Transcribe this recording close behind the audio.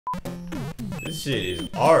This shit is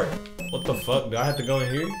art. What the fuck? Do I have to go in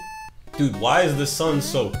here? Dude, why is the sun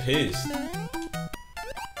so pissed?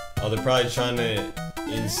 Oh, they're probably trying to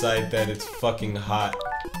incite that it's fucking hot.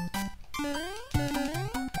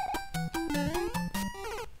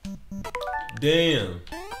 Damn.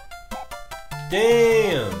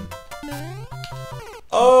 Damn.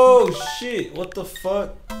 Oh shit, what the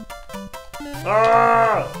fuck?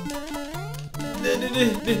 Ah!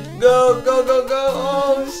 Go, go, go, go!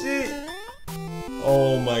 Oh shit!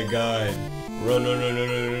 Oh my god. Run, run, run, run,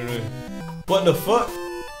 run, run, run. What the fuck?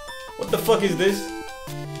 What the fuck is this?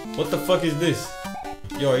 What the fuck is this?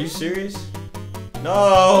 Yo, are you serious?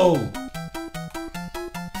 No!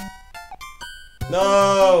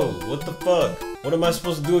 No! What the fuck? What am I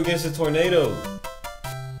supposed to do against a tornado?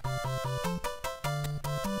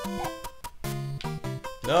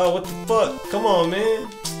 No, what the fuck? Come on, man.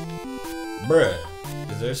 Bruh.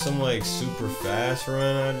 Is there some like super fast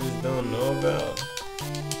run I just don't know about?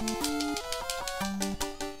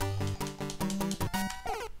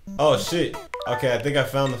 Oh shit. Okay, I think I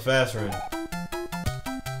found the fast run.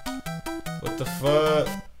 What the fuck?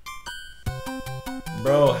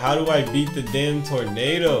 Bro, how do I beat the damn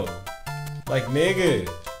tornado? Like, nigga.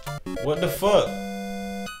 What the fuck?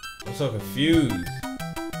 I'm so confused.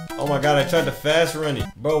 Oh my god, I tried to fast run it.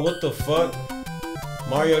 Bro, what the fuck?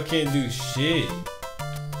 Mario can't do shit.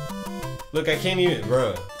 Look, I can't even,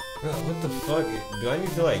 bro. Bro, what the fuck? Do I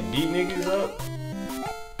need to like beat niggas up?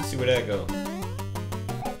 Let's see where that go.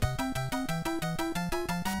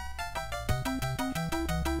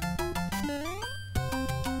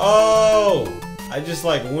 Oh! I just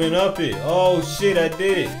like went up it. Oh shit, I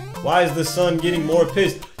did it. Why is the sun getting more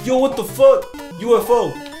pissed? Yo, what the fuck?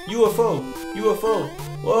 UFO! UFO! UFO!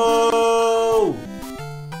 Whoa!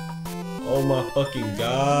 Oh my fucking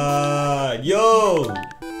god. Yo!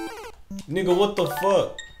 Nigga, what the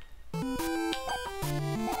fuck?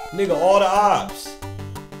 Nigga, all the ops.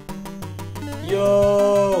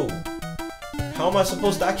 Yo! How am I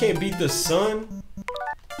supposed to? I can't beat the sun?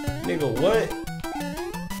 Nigga, what?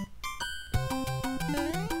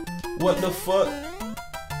 What the fuck?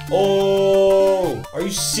 Oh! Are you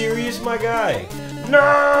serious, my guy?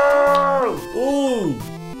 No! Ooh!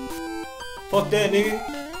 Fuck that, nigga.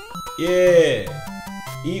 Yeah.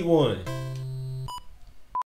 Eat one.